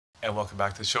And welcome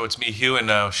back to the show. It's me, Hugh, and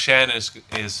now Shannon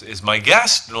is my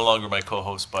guest, no longer my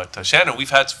co-host. But Shannon,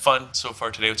 we've had some fun so far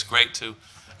today. It's great to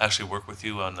actually work with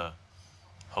you on the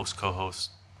host-co-host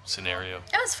scenario.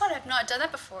 It was fun. I've not done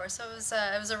that before, so it was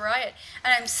a riot.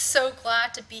 And I'm so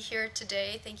glad to be here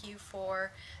today. Thank you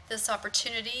for this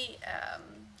opportunity.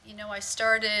 I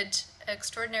started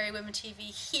Extraordinary Women TV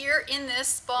here in this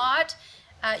spot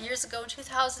years ago in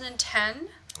 2010.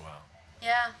 Wow.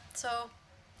 Yeah, so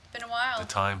it's been a while. The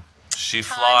time. She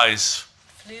flies.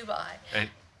 Flew by.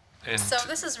 And so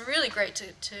this is really great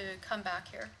to come back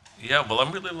here. Yeah, well,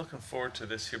 I'm really looking forward to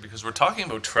this here because we're talking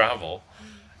about travel,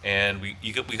 and we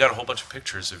got a whole bunch of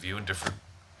pictures of you in different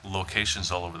locations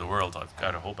all over the world. I've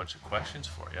got a whole bunch of questions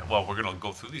for you. Well, we're going to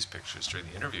go through these pictures during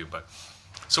the interview, but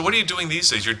so what are you doing these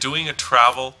days? You're doing a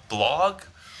travel blog,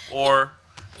 or?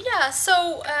 Yeah,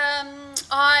 so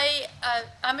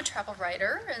I'm a travel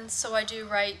writer, and so I do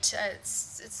write.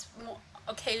 It's more,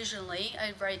 occasionally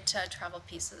I write travel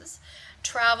pieces.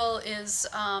 Travel is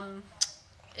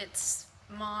it's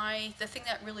the thing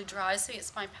that really drives me.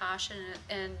 It's my passion,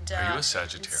 and are you a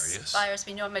Sagittarius? Inspires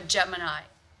me. No, I'm a Gemini.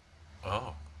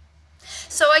 Oh.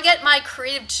 So I get my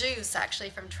creative juice actually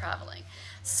from traveling.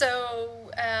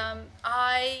 So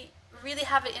I really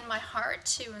have it in my heart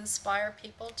to inspire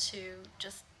people to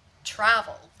just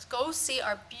travel, to go see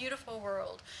our beautiful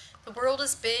world. The world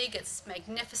is big, it's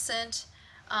magnificent.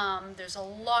 There's a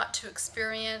lot to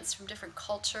experience from different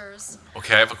cultures.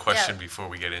 Okay, I have a question before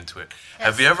we get into it. Yes.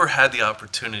 Have you ever had the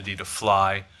opportunity to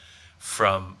fly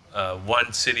from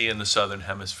one city in the Southern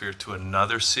Hemisphere to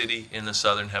another city in the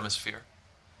Southern Hemisphere?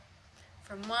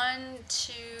 From one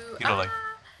to... like...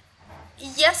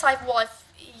 Yes,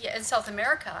 in South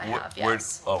America I have,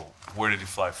 yes. Where did you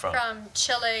fly from? From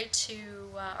Chile to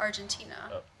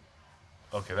Argentina.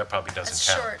 Okay, that probably doesn't It's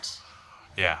count. short.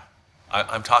 Yeah.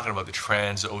 I'm talking about the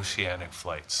transoceanic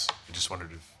flights. I just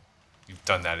wondered if you've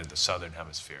done that in the Southern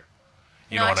Hemisphere.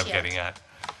 You know Not what I'm yet. getting at?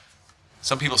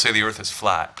 Some people say the Earth is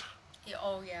flat. Yeah,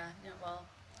 oh, yeah. No, well,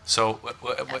 So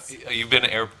Yes. you've been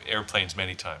in airplanes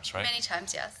many times, right? many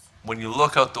times, yes. When you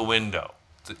look out the window,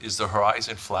 is the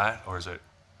horizon flat or is it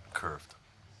curved?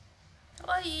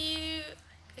 Well,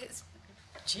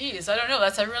 geez, I don't know.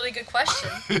 That's a really good question.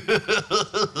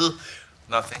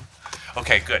 Nothing?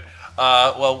 Okay, good.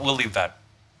 Well, we'll leave that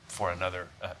for another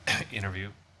interview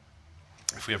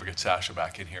if we ever get Sasha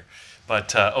back in here.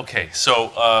 But, okay,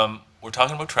 so we're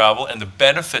talking about travel and the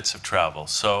benefits of travel.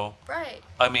 So, Right.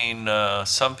 I mean,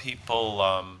 some people,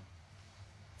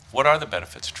 what are the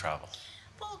benefits of travel?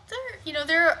 Well,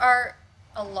 there are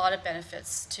a lot of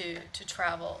benefits to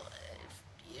travel,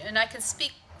 and I can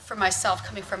speak for myself,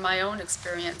 coming from my own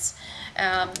experience.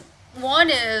 One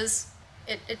is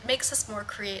it makes us more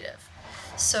creative.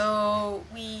 So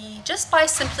just by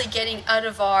simply getting out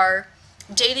of our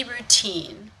daily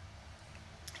routine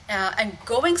and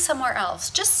going somewhere else,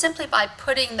 just simply by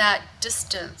putting that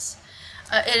distance,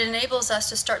 it enables us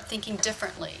to start thinking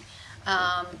differently.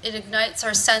 It ignites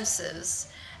our senses,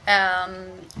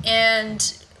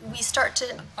 and we start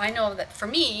to, I know that for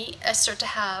me, I start to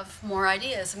have more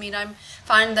ideas. I mean, I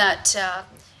find that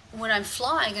when I'm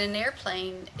flying in an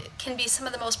airplane, it can be some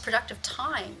of the most productive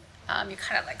time. You're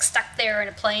kind of like stuck there in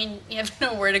a plane, you have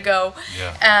nowhere to go.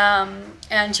 Yeah.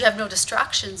 And you have no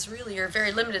distractions, really, or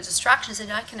very limited distractions,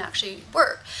 and I can actually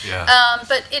work. Yeah.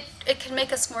 But it can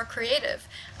make us more creative.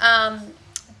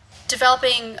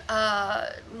 Developing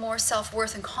more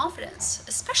self-worth and confidence,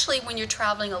 especially when you're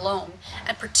traveling alone,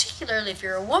 and particularly if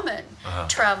you're a woman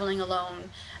traveling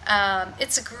alone.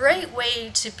 It's a great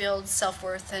way to build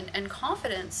self-worth and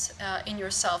confidence in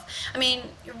yourself. I mean,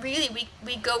 really,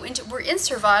 we're in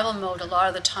survival mode a lot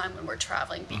of the time when we're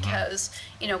traveling because,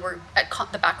 we're at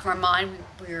the back of our mind,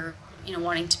 we're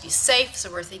wanting to be safe, so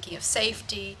we're thinking of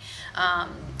safety.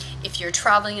 If you're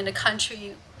traveling in a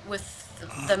country with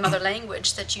the mother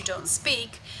language that you don't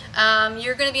speak,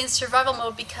 you're going to be in survival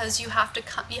mode because you have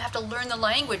to learn the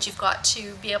language. You've got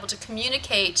to be able to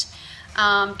communicate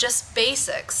just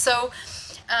basics. So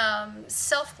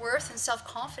self-worth and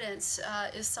self-confidence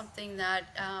is something that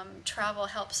travel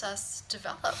helps us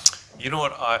develop. You know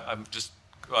what?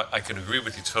 I can agree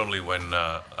with you totally. When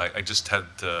I just had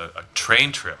a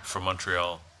train trip from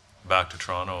Montreal back to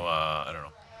Toronto, I don't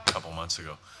know, a couple months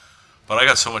ago. But I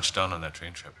got so much done on that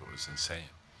train trip, it was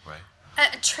insane, right?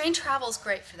 Train travel is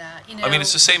great for that. I mean,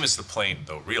 it's the same as the plane,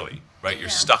 though, really, right? You're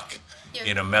stuck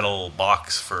in a metal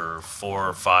box for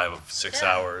 4, 5, 6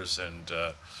 hours, and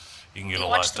you can get a lot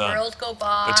done. Watch the world go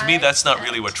by. But to me, that's not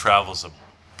really what travel's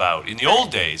about. In the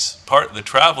old days, the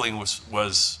traveling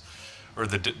was or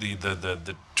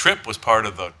the trip was part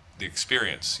of the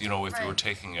experience. If you were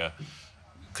taking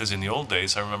because in the old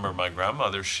days, I remember my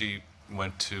grandmother, she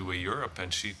went to Europe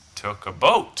and she took a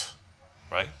boat,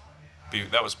 right?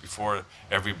 That was before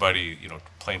everybody,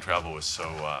 plane travel was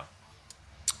so,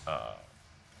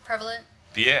 Prevalent.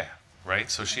 yeah, right?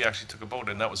 So she actually took a boat,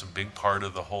 and that was a big part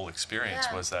of the whole experience,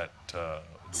 Yeah. was that,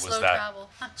 Slow travel.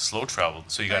 slow travel.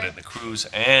 So you got it in Right. the cruise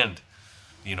and,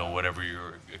 whatever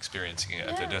you're experiencing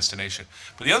at the Yeah. destination.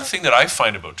 But the other thing that I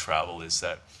find about travel is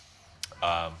that,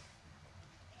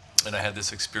 and I had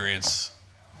this experience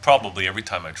probably every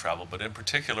time I travel, but in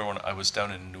particular when I was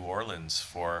down in New Orleans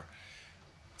for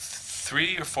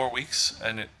 3 or 4 weeks,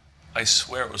 and I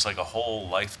swear it was like a whole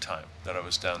lifetime that I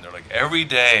was down there. Like every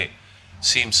day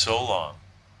seemed so long,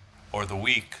 or the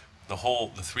week, the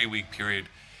 3 week period.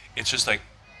 It's just like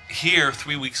here,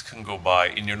 3 weeks can go by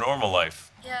in your normal life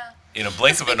Yeah. in a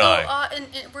blink Yes, of we an go, eye.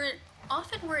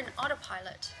 we're in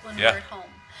autopilot when Yeah. we're at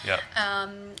home. Yeah,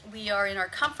 We are in our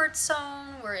comfort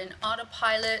zone. We're in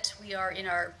autopilot. We are in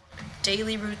our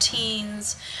daily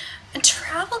routines, and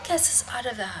travel gets us out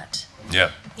of that.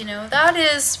 yeah, That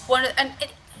is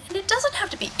and it doesn't have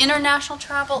to be international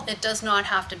travel. It does not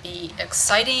have to be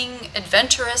exciting,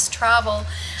 adventurous travel.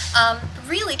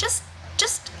 Really, just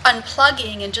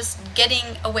unplugging and just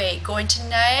getting away, going to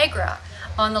Niagara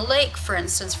on the lake, for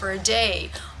instance, for a day,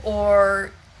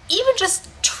 or even just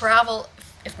travel.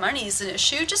 If money is an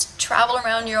issue, just travel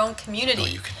around your own community.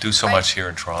 you can do so right? much here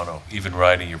in Toronto, even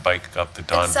riding your bike up the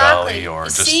Don Exactly. Valley, or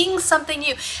just seeing something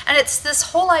new. And it's this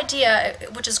whole idea,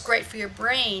 which is great for your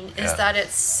brain, is Yeah. that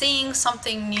it's seeing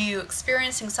something new,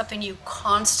 experiencing something new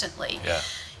constantly.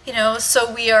 yeah, So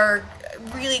we are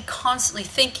really constantly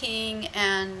thinking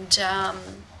and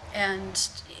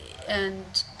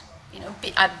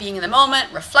being in the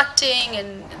moment, reflecting,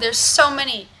 and there's so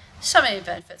many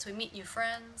benefits. We meet new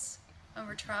friends when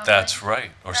we're traveling. that's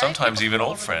right. Or right? sometimes People even from all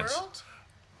old over the friends. world.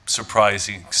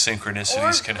 Surprising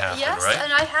synchronicities Or- can happen, yes, right?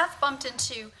 and I have bumped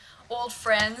into old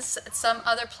friends at some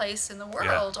other place in the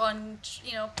world on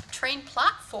train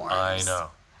platforms. I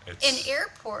know. It's, In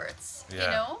airports.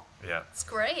 Yeah. Yeah. It's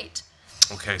great.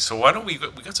 Okay, so why don't we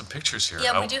got some pictures here.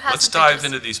 Yeah, we do have Let's some dive pictures.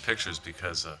 into these pictures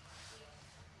because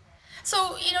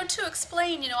So to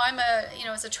explain, I'm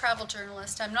as a travel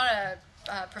journalist, I'm not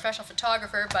a professional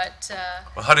photographer, but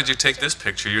well, how did you take this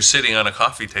picture? You're sitting on a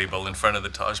coffee table in front of the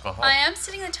Taj Mahal. I am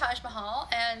sitting in the Taj Mahal,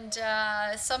 and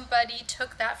somebody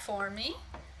took that for me.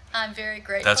 I'm very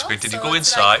grateful. That's great. Did you So go it's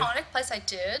inside? An iconic place. I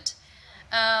did.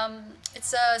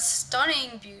 It's a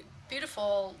stunning,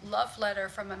 beautiful love letter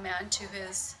from a man to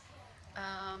his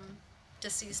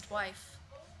deceased wife.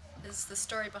 Is the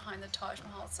story behind the Taj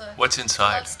Mahal? It's a What's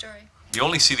inside? love story. You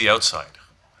only see the outside.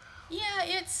 Yeah,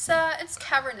 it's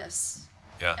cavernous.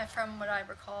 Yeah. From what I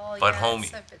recall. But yeah,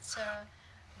 homey.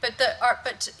 But the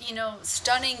art,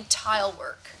 stunning tile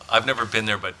work. I've never been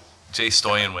there, but Jay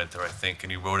Stoyan went there, I think,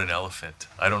 and he rode an elephant.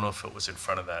 I don't know if it was in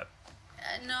front of that.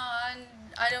 No,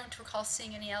 I don't recall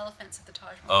seeing any elephants at the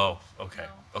Taj Mahal. Oh, okay.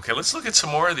 No. Okay, let's look at some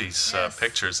more of these Yes.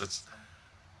 pictures.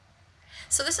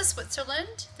 So this is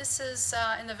Switzerland. This is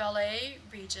in the Valais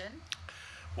region,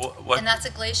 What? and that's a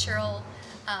glacial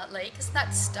lake. Isn't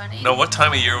that stunning? No, what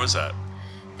time of year was that?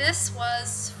 This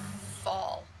was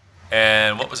fall.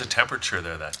 And what was the temperature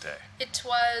there that day? It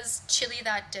was chilly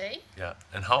that day. Yeah.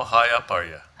 And how high up are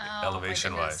you, Oh, my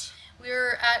elevation-wise? goodness. We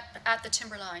were at the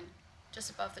timberline, just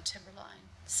above the timberline.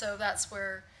 So that's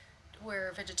where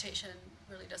vegetation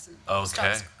really doesn't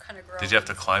stops kind of growing. Did you have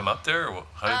to climb up there, or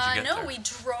how did you get no, there? we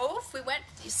drove. We went.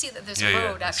 You see that there's Yeah, a yeah,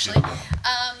 road I see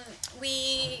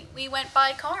actually. We went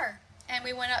by car, and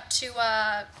we went up to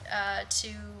a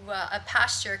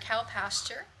pasture, cow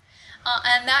pasture.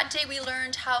 And that day we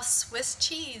learned how Swiss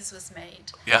cheese was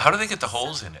made. Yeah, how do they get the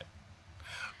holes in it?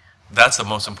 That's the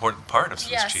most important part of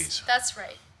Swiss Yes, cheese. that's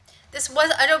right. This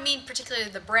was, I don't mean particularly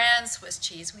the brand Swiss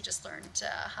cheese. We just learned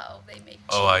how they make cheese.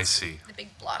 Oh, I see. The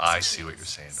big blocks I of see cheese. what you're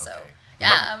saying, So, okay.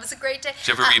 yeah, it was a great day. Did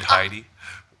you ever read Heidi?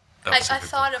 That I was a good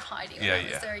thought book. of Heidi when Yeah, I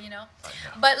was yeah. there, I know.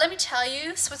 But let me tell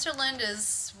you, Switzerland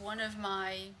is one of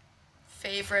my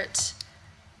favorite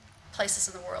places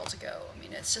in the world to go. I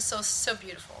mean, it's just so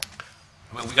beautiful.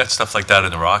 I mean, we got stuff like that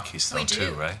in the Rockies, though, We do.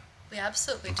 too, right? We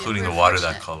absolutely Including do. the We're water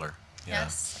fortunate. that color. Yeah.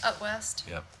 Yes, out west.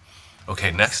 Yep.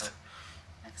 Okay, next.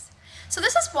 So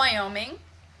this is Wyoming.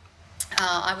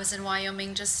 I was in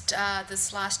Wyoming just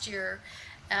this last year.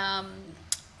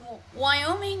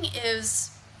 Wyoming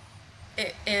is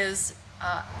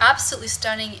absolutely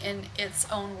stunning in its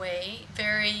own way.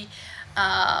 Very,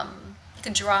 you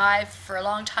can drive for a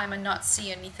long time and not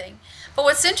see anything. But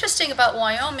what's interesting about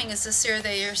Wyoming is this year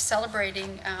they are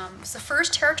celebrating. It's the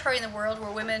first territory in the world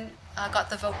where women got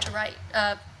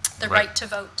the right to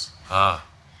vote. Ah,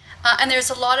 And there's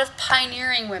a lot of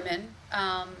pioneering women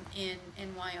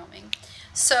in Wyoming.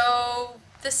 So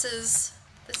this is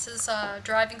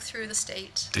driving through the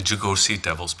state. Did you go see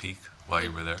Devil's Peak while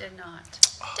you were there? Did not.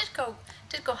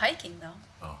 Did go hiking though.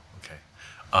 Oh, okay.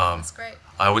 That's great.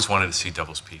 I always wanted to see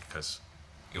Devil's Peak because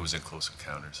it was in Close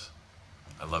Encounters.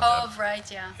 I love Oh, that.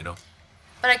 right, yeah. You know?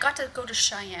 But I got to go to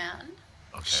Cheyenne.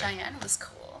 Okay. Cheyenne was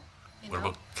cool. What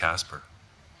about Casper?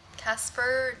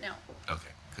 Casper? No. Okay.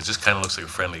 It just kind of looks like a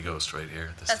friendly ghost right here.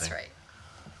 This That's thing. right.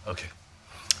 Okay.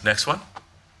 Next one.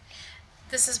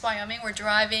 This is Wyoming. We're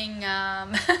driving.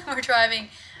 We're driving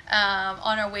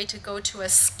on our way to go to a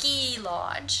ski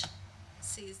lodge.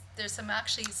 See, there's some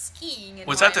actually skiing in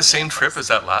Was that the Wyoming, same of trip course. as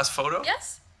that last photo?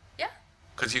 Yes. Yeah.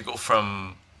 Because you go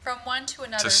from one to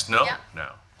another. to snow Yeah.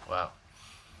 now. Wow.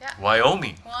 Yeah.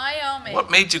 Wyoming. Wyoming. What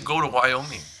made you go to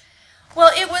Wyoming?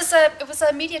 Well, it was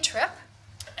a media trip.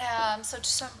 So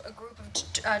just a group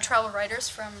of travel writers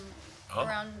from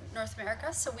around North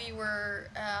America. So we were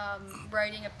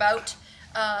writing about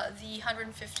the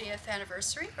 150th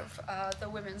anniversary of the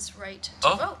women's right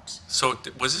to vote. So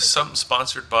was this something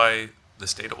sponsored by the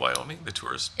state of Wyoming, the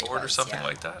tourist board, or was, something yeah.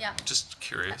 like that? Yeah. Just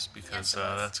curious because Yes, it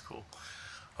was. that's cool.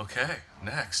 Okay,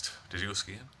 next. Did you go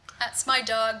skiing? That's my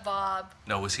dog, Bob.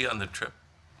 No, was he on the trip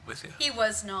with you? He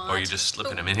was not. Or are you just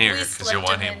slipping but him in here we 'cause you slipped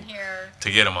want him him in here. To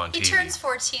get him on He TV. turns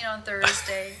 14 on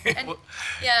Thursday. And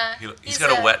yeah, He's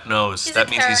got a wet nose. he's That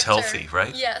a means he's character. healthy,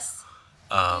 right? Yes.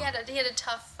 He had a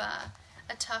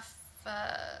tough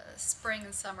spring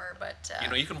and summer, but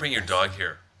You can bring your dog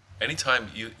here.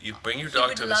 Anytime you bring your dog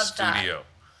would to the love that. studio,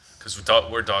 because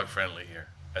we're dog friendly here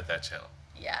at that channel.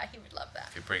 yeah, he would love that.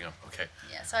 Okay, bring him. Okay.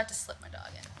 Yeah, so I had to slip my dog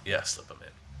in. Yeah, slip him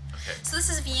in. Okay. So this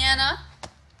is Vienna.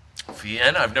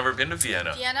 Vienna. I've never been to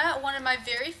Vienna. Vienna, one of my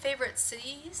very favorite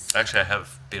cities. Actually, I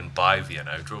have been by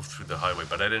Vienna. I drove through the highway,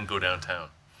 but I didn't go downtown.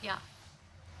 Yeah.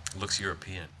 It looks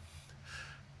European.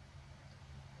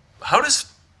 How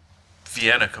does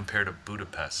Vienna compare to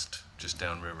Budapest, just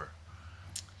downriver?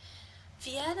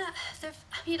 Vienna,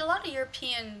 a lot of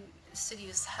European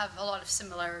cities have a lot of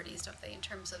similarities, don't they, in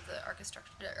terms of the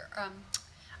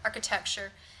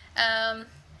architecture.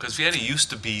 Because Vienna used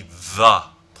to be the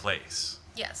place,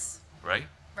 Yes, right?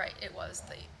 right, it was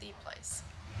the place.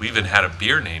 We even had a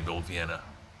beer named Old Vienna,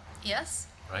 Yes.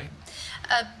 right?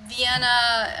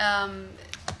 Vienna,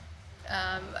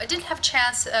 I didn't have a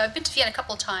chance, I've been to Vienna a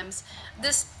couple of times.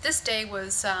 This day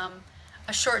was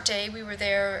a short day. We were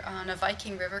there on a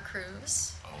Viking River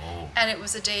cruise, and it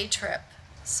was a day trip.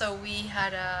 So we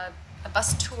had a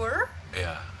bus tour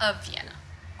Yeah. of Vienna.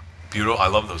 Beautiful. I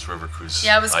love those river cruise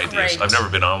Yeah, it was ideas. great. I've never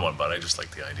been on one, but I just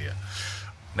like the idea.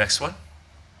 Next one.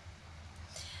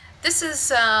 This is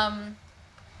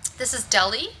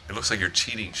Delhi. It looks like you're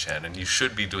cheating, Shannon. You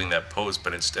should be doing that pose,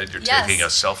 but instead you're Yes. taking a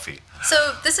selfie.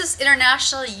 So this is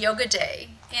International Yoga Day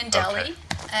in Delhi,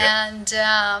 Okay. and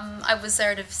I was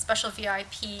there at a special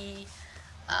VIP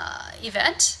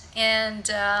event, and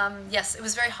yes, it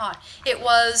was very hot. It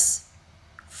was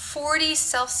 40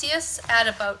 Celsius at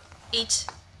about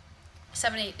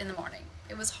 7, 8 in the morning.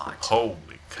 It was hot.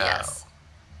 Holy cow. Yes.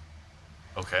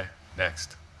 Okay,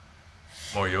 next.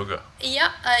 More yoga.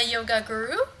 Yeah, a yoga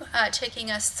guru taking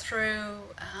us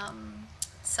through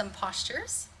some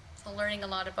postures. So learning a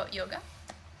lot about yoga.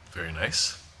 Very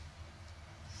nice.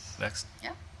 Next.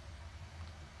 Yeah.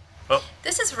 Oh,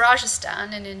 This is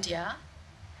Rajasthan in India.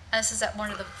 And this is at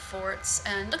one of the forts.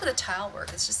 And look at the tile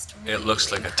work. It's just really it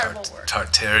looks like a incredible work.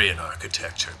 Tartarian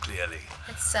architecture, clearly.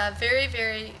 It's very,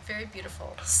 very, very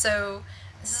beautiful. So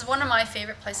this is one of my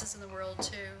favorite places in the world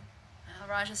too,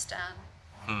 Rajasthan.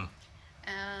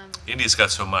 India's got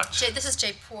so much. This is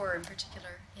Jaipur in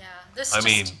particular. Yeah. This I just,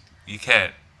 mean, you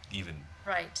can't even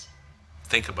right.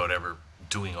 think about ever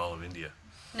doing all of India.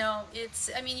 No, you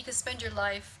can spend your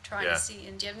life trying Yeah. to see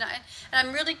India. And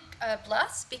I'm really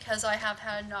blessed because I have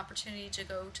had an opportunity to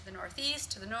go to the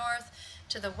northeast, to the north,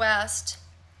 to the west.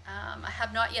 I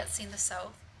have not yet seen the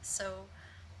south. So.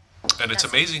 And it's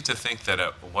Yes. amazing to think that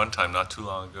at one time, not too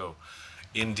long ago,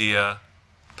 India,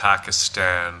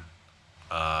 Pakistan,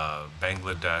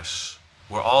 Bangladesh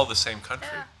were all the same country,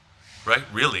 Yeah. right?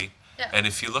 Really. Yeah. And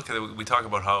if you look at it, we talk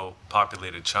about how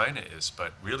populated China is,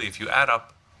 but really, if you add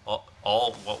up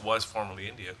all what was formerly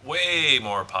India, way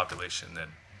more population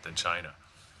than China,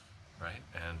 right?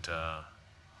 And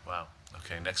wow.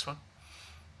 Okay, next one.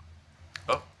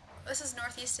 Oh, This is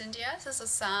northeast India. This is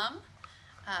Assam.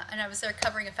 And I was there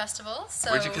covering a festival.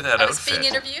 So Where'd you get that I was outfit?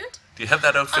 being interviewed. do you have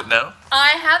that outfit now? I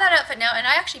have that outfit now, and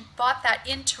I actually bought that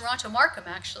in Toronto, Markham,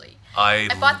 actually. I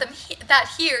bought that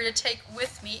here to take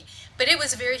with me, but it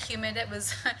was very humid. It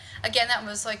was, again, that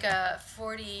was like a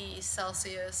 40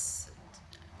 Celsius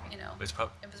you know, It's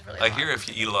it was really I hot. hear if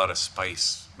you eat a lot of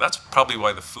spice, that's probably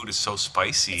why the food is so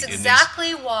spicy It's in these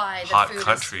exactly why the hot food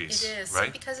countries, it is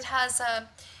right? because it has a,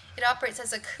 it operates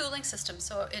as a cooling system,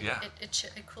 so Yeah.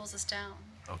 it cools us down.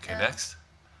 Okay, Yeah. next.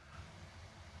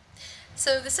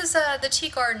 So this is the tea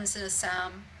gardens in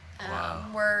Assam, Wow.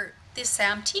 where the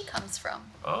Assam tea comes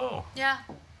from. Oh, Yeah,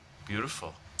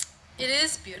 beautiful. it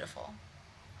is beautiful.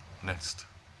 Next.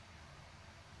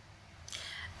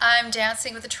 I'm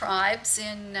dancing with the tribes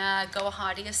in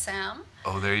Guwahati, Assam,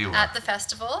 Oh, there you at are. the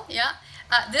festival. Yeah,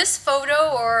 this photo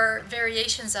or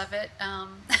variations of it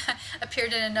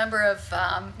appeared in a number of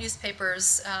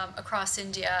newspapers across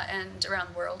India and around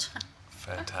the world.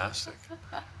 Fantastic.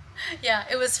 Yeah,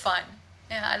 it was fun.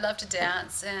 Yeah, I love to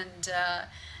dance, and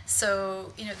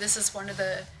so you know, this is one of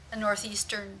the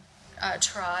northeastern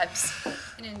tribes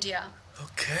in India.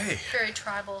 Okay. Very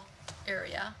tribal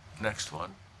area. Next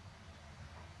one.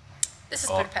 This is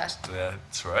Oh, Budapest.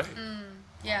 that's right.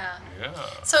 Yeah. Yeah.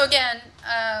 So again,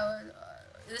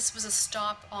 this was a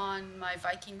stop on my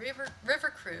Viking river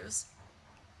cruise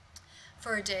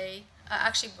for a day.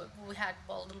 Actually, we had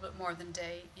a little bit more than a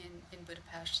day in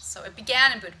Budapest. So it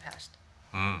began in Budapest.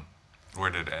 Where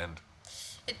did it end?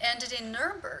 It ended in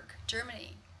Nuremberg,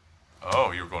 Germany.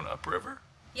 Oh, you were going upriver?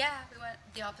 Yeah, we went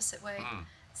the opposite way.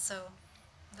 So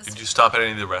it was Did you stop at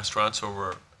any of the restaurants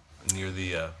over near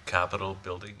the Capitol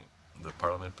building, the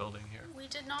Parliament building here? We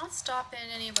did not stop in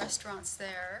any restaurants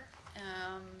there.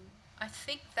 I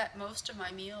think that most of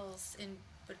my meals in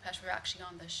Budapest were actually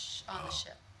on the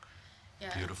ship.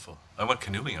 Yeah. Beautiful. I went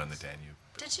canoeing on the Danube.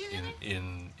 Did you really?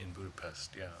 In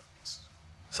Budapest, yeah.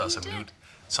 Saw You some did?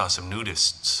 saw some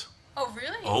nudists. Oh,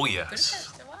 really? Oh, yes.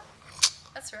 Budapest, wow.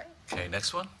 That's right. Okay,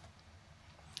 next one.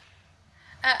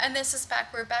 And this is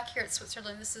we're back here at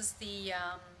Switzerland. This is the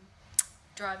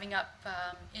driving up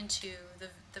into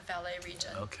the Valais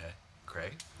region. Okay,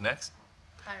 great. Next.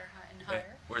 Higher and Hey,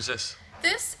 higher. where's this?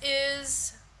 This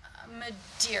is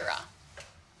Madeira.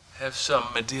 Have some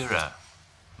Madeira.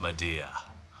 Madeira.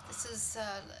 This is,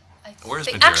 I Where's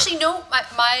think, Madeira? actually, no,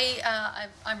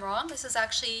 I'm wrong. This is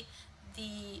actually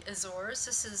the Azores.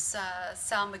 This is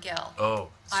São Miguel. Oh,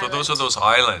 so those are Island. those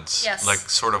islands, Yes. like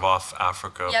sort of off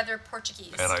Africa Yeah, they're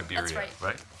Portuguese. and Iberia, That's right.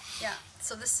 right? Yeah.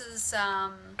 So this is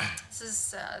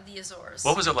the Azores.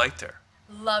 What was it like there?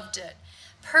 Loved it.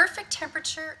 Perfect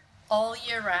temperature all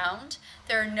year round.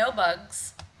 There are no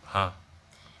bugs. Huh?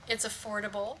 It's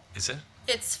affordable. Is it?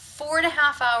 It's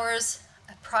 4.5 hours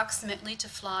approximately to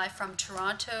fly from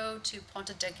Toronto to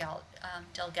Ponta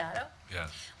Delgado, Yeah.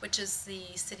 which is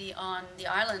the city on the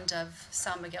island of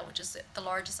San Miguel, which is the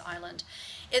largest island.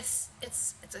 It's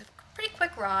a pretty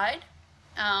quick ride,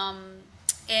 and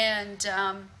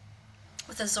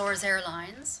with Azores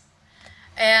Airlines,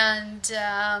 and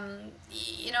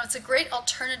you know, it's a great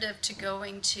alternative to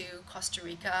going to Costa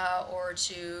Rica or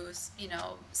to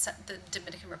the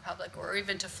Dominican Republic or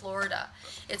even to Florida.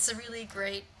 It's a really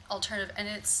great alternative, and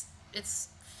it's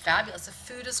fabulous. The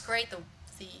food is great. The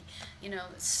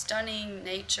stunning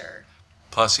nature.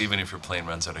 Plus, even if your plane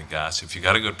runs out of gas, if you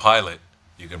got a good pilot,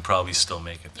 you can probably still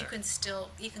make it there.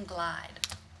 You can glide.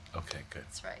 Okay, good.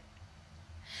 That's right.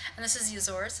 And this is the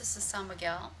Azores. This is San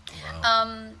Miguel.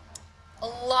 Wow.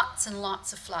 Lots and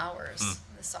lots of flowers.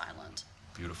 This island.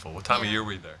 Beautiful. What time of Yeah. year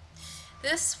were you there?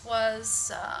 This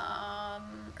was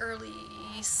early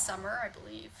summer, I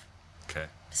believe. Okay.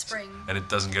 Spring. And it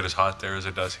doesn't get as hot there as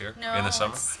it does here No, in the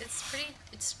summer?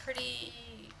 it's pretty.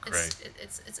 Great.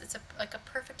 It's like a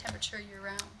perfect temperature year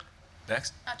round.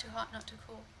 Next. Not too hot, not too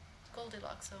cool.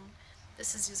 Goldilocks zone.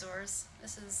 This is Azores.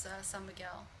 This is San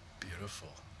Miguel. Beautiful.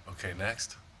 Okay,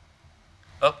 next.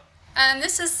 Oh, And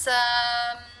this is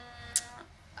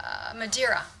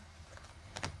Madeira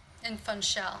in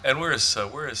Funchal. and where is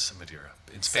Madeira?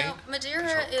 In Spain? So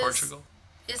Madeira is Portugal?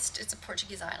 It's a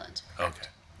Portuguese island. Correct. Okay.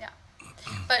 Yeah,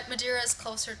 but Madeira is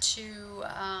closer to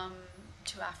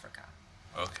Africa.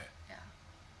 Okay. Yeah.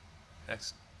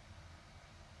 Next.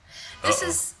 This Uh-oh.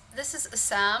 is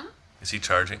Assam. Is he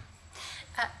charging?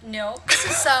 No, this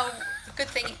is good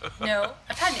thing. No,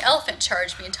 I've had an elephant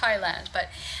charge me in Thailand, but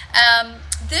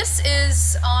this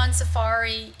is on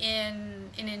safari in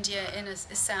India in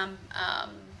Assam,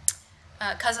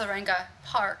 Kaziranga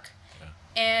Park,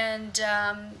 and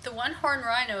the one-horn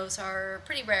rhinos are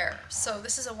pretty rare. So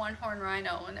this is a one-horn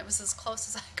rhino, and it was as close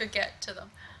as I could get to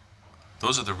them.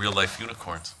 Those are the real-life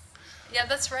unicorns. Yeah,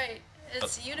 that's right.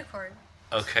 It's a unicorn.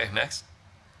 Okay, next.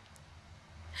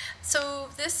 So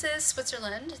this is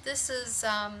Switzerland. This is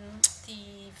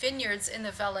the vineyards in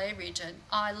the Valais region.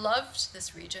 I loved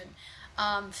this region,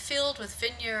 filled with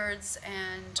vineyards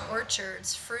and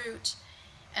orchards, fruit.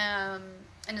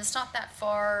 And it's not that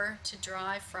far to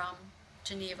drive from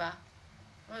Geneva.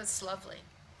 Oh, it's lovely.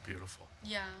 Beautiful.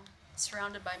 Yeah,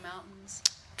 surrounded by mountains.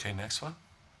 Okay, next one.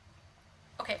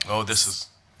 Okay. Oh, this is...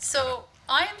 So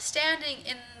I am standing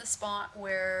in the spot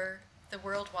where the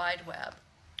World Wide Web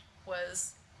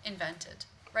was invented.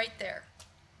 Right there.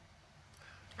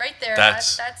 Right there.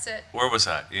 That's it. Where was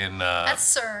that? In...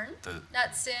 That's CERN.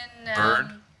 That's in...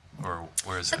 Bern? Or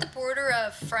where is it's it? at the border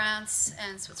of France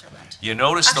and Switzerland. You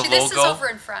notice Actually, the logo? this is over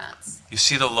in France. You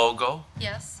see the logo?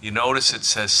 Yes. You notice it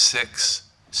says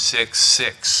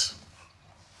 666.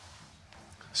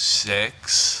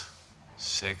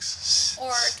 6. Or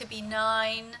it could be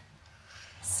 9,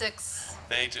 6.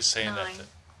 They just saying 9.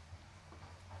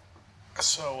 that.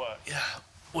 So yeah.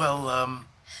 Well,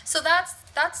 So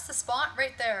that's the spot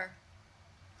right there.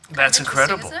 that's Interesting,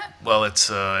 incredible. isn't it? Well,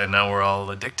 it's and now we're all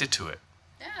addicted to it,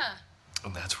 Yeah.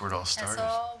 and that's where it all started.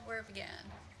 That's all where it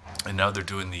began. And now they're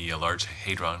doing the Large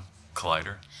Hadron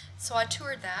Collider. So I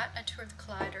toured that. I toured the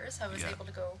colliders. I was Yeah. able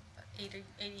to go 80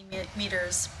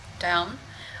 meters down.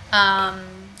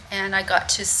 And I got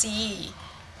to see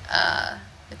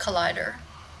the collider,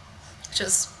 which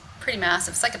is pretty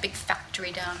massive. It's like a big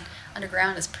factory down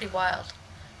underground. It's pretty wild.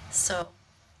 So.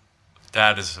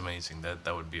 That is amazing. That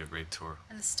would be a great tour.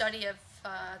 And the study of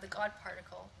the God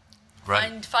particle.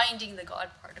 Right. Finding the God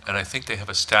particle. And I think they have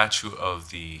a statue of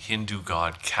the Hindu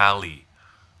god Kali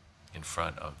in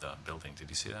front of the building. Did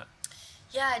you see that?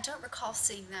 Yeah, I don't recall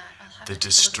seeing that. I'll have The to take a look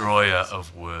at destroyer that.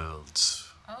 of worlds.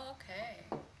 Oh, okay.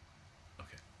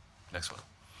 Okay, next one.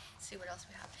 Let's see what else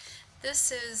we have.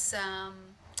 This is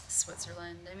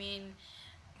Switzerland. I mean,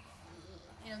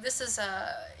 this is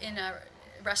in a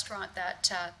restaurant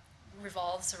that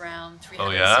revolves around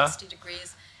 360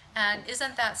 degrees. And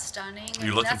isn't that stunning?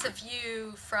 That's a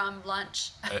view from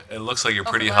lunch. It looks like you're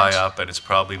Over pretty lunch. high up, and it's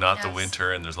probably not the Yes.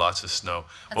 winter, and there's lots of snow.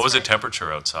 That's What was the right.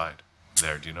 temperature outside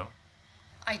there? Do you know?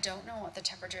 I don't know what the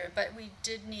temperature, but we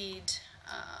did need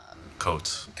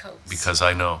Coats. coats. Because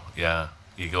I know, yeah.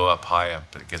 You go up high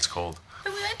up, but it gets cold.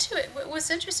 But we went to it. What was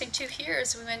interesting too here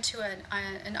is we went to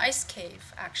an ice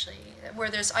cave actually, where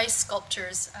there's ice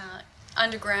sculptures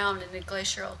underground in a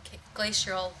glacial cave,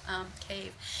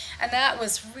 and that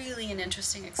was really an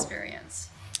interesting experience.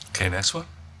 Okay, next one.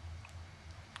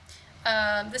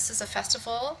 This is a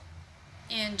festival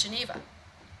in Geneva.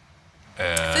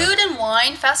 Uh, Food and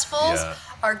wine festivals yeah.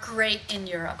 are great in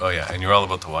Europe. Oh yeah, and you're all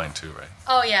about the wine too, right?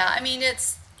 Oh yeah, I mean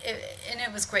it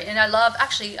was great, and I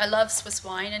love Swiss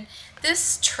wine. And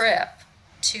this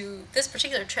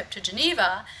particular trip to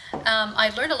Geneva,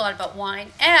 I learned a lot about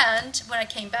wine. And when I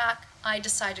came back, I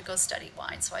decided to go study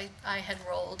wine. So I had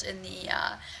enrolled in the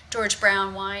George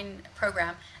Brown wine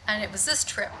program, and it was this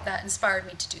trip that inspired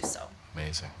me to do so.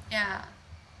 Amazing. Yeah.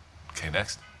 Okay,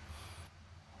 next.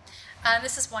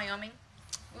 This is Wyoming.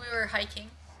 We were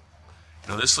hiking.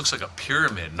 This looks like a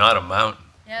pyramid, not a mountain.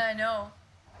 Yeah, I know.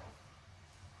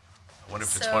 I wonder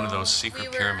if it's one of those So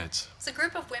secret pyramids. It's a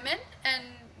group of women, and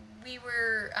we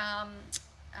were,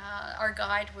 our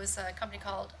guide was a company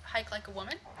called Hike Like a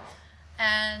Woman,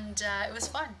 and it was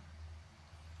fun.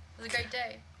 It was a great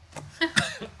day.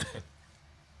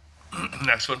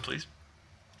 Next one, please.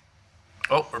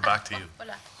 Oh, we're back to you.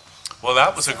 Voila. Well,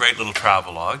 that was a great little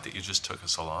travelogue that you just took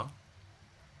us along.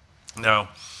 Now,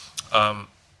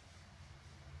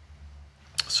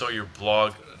 so your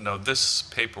blog, now this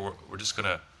paper,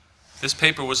 this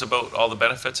paper was about all the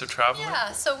benefits of traveling?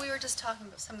 Yeah, so we were just talking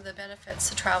about some of the benefits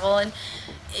of travel, and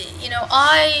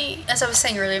as I was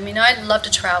saying earlier, I mean, I love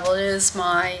to travel. It is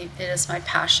my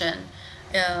passion.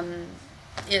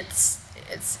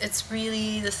 It's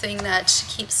really the thing that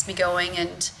keeps me going,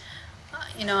 and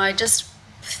I just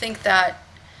think that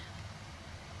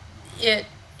it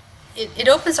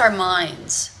opens our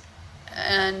minds,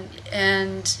 and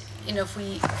if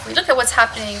we look at what's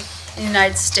happening in the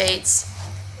United States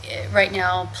right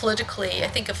now politically, I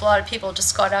think if a lot of people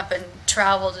just got up and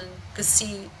traveled and could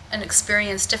see and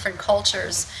experience different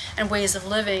cultures and ways of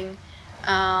living,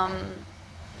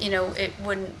 it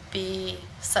wouldn't be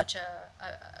such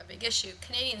a big issue.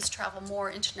 Canadians travel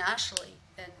more internationally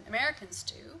than Americans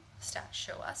do, stats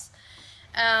show us.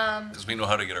 Because we know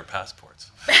how to get our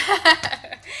passports.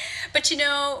 But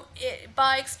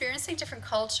by experiencing different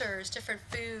cultures, different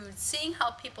foods, seeing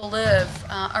how people live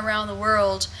around the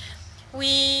world,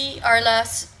 we are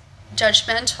less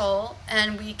judgmental,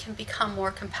 and we can become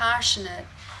more compassionate,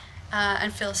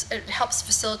 and it helps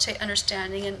facilitate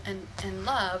understanding and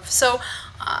love. So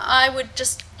I would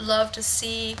just love to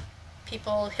see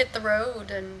people hit the road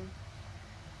and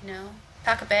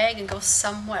pack a bag and go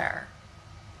somewhere.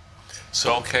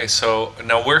 So, okay, so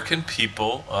now where can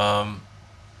people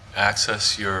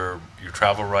access your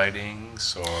travel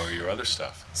writings or your other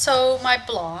stuff? So my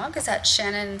blog is at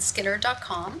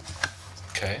shannonskinner.com.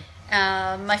 Okay.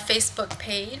 My Facebook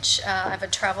page, I have a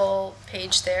travel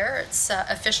page there. It's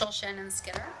official Shannon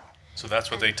Skinner. So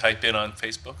that's what they type in on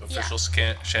Facebook, official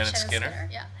Shannon Skinner?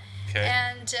 Yeah. Okay.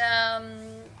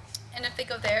 And if they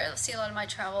go there, they'll see a lot of my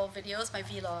travel videos, my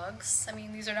vlogs. I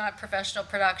mean, these are not professional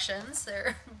productions;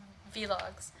 they're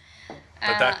vlogs.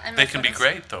 But they can be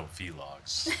great, though,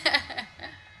 vlogs.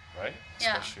 Right?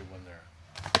 Yeah. Especially when they're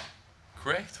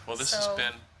great. Well, this has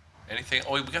been anything.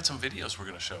 Oh, we got some videos we're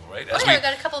going to show, right? Oh, yeah, I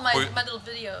got a couple of my little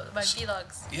videos, my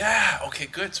vlogs. Yeah, okay,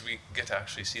 good. So we get to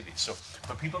actually see these. So,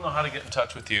 but people know how to get in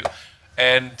touch with you.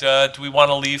 And do we want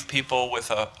to leave people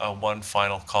with a one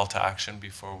final call to action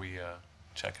before we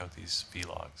check out these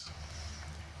vlogs?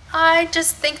 I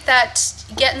just think that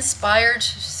get inspired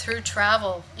through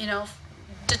travel. You know,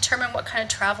 determine what kind of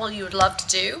travel you would love to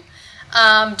do.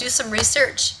 Do some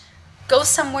research. Go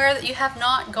somewhere that you have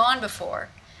not gone before,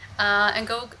 and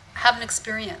go have an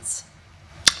experience.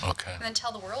 Okay. And then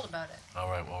tell the world about it. All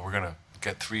right. Well, we're gonna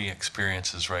get 3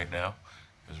 experiences right now,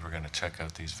 because we're gonna check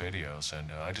out these videos.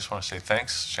 And I just want to say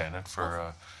thanks, Shannon,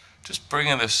 for just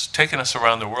bringing this, taking us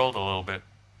around the world a little bit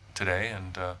today,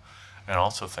 and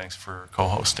also thanks for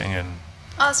co-hosting and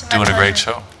doing a great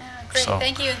show. Yeah, great. So.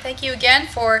 Thank you, and thank you again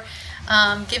for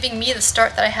giving me the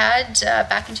start that I had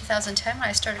back in 2010 when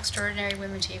I started Extraordinary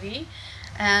Women TV.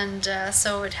 And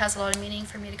so it has a lot of meaning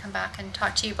for me to come back and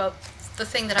talk to you about the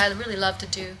thing that I really love to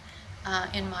do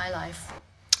in my life.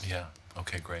 Yeah,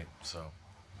 okay, great. So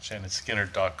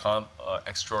shannonskinner.com,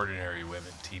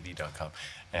 extraordinarywomentv.com.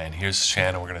 And here's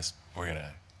Shannon. We're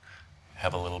gonna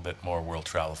have a little bit more world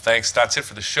travel. Thanks. That's it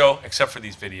for the show, except for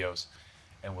these videos.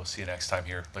 And we'll see you next time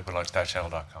here,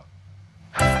 liquidlunch.channel.com.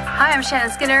 Hi, I'm Shannon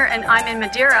Skinner, and I'm in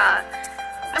Madeira.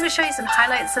 I'm going to show you some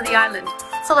highlights of the island.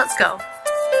 So let's go.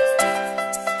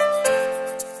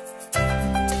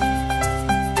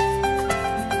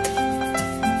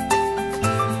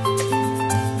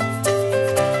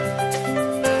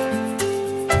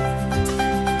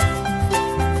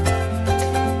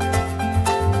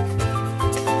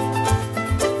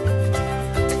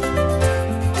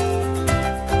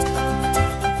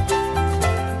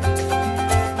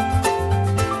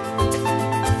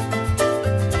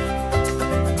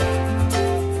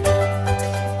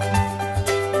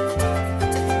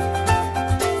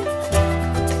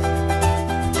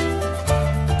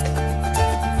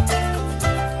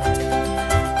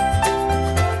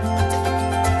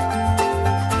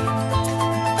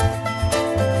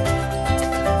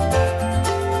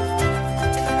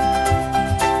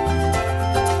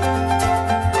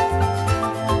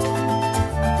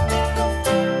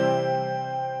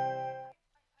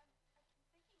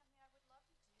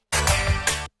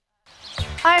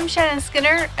 Hi, I'm Shannon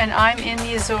Skinner, and I'm in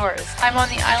the Azores. I'm on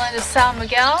the island of San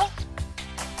Miguel.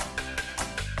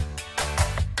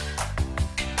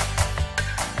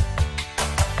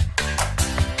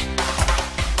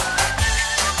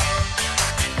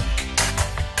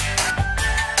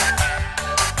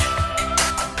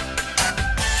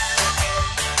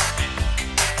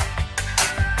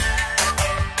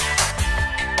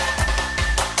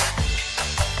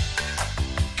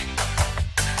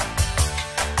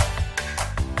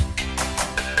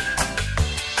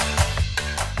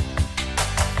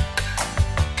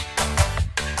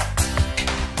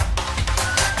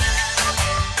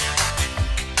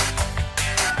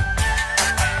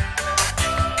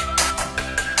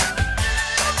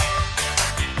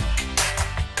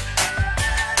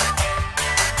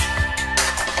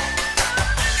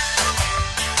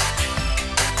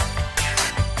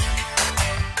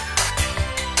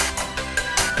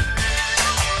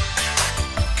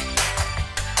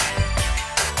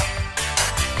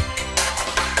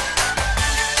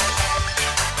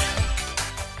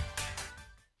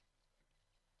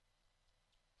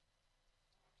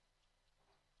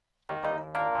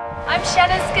 I'm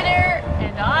Shannon Skinner,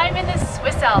 and I'm in the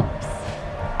Swiss Alps.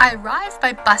 I arrived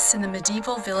by bus in the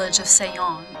medieval village of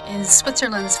Seyon in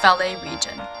Switzerland's Valais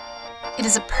region. It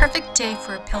is a perfect day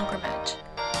for a pilgrimage.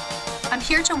 I'm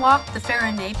here to walk the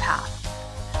Féronné path,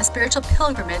 a spiritual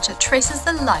pilgrimage that traces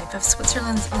the life of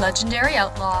Switzerland's legendary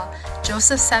outlaw,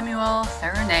 Joseph Samuel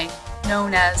Féronné,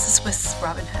 known as the Swiss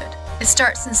Robin Hood. It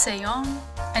starts in Seyon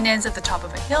and ends at the top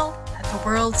of a hill at the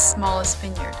world's smallest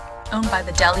vineyard, owned by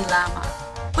the Dalai Lama,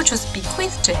 which was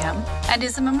bequeathed to him and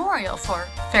is a memorial for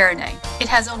Féronné. It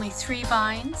has only 3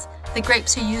 vines. The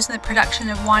grapes are used in the production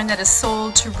of wine that is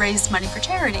sold to raise money for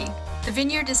charity. The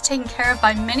vineyard is taken care of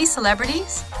by many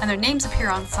celebrities, and their names appear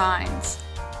on signs.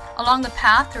 Along the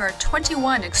path, there are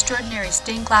 21 extraordinary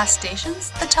stained glass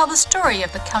stations that tell the story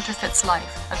of the counterfeit's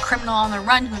life. A criminal on the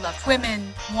run who loved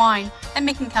women, wine, and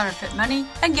making counterfeit money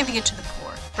and giving it to the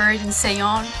poor. Buried in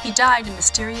Seyon, he died in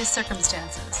mysterious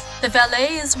circumstances. The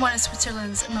Valais is one of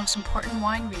Switzerland's most important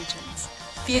wine regions.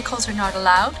 Vehicles are not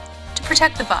allowed to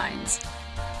protect the vines.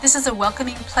 This is a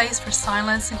welcoming place for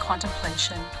silence and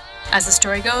contemplation. As the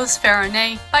story goes,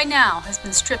 Faraday by now has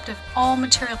been stripped of all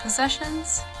material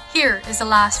possessions. Here is the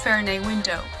last Faraday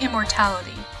window,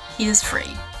 immortality. He is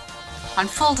free. On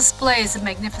full display is the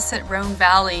magnificent Rhone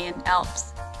Valley and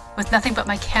Alps. With nothing but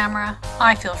my camera,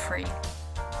 I feel free.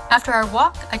 After our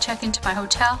walk, I check into my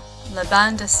hotel, Le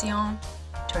Bain de Sion,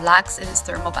 to relax in its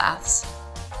thermal baths.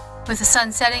 With the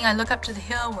sun setting, I look up to the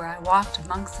hill where I walked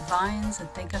amongst the vines and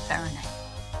think of Faraday.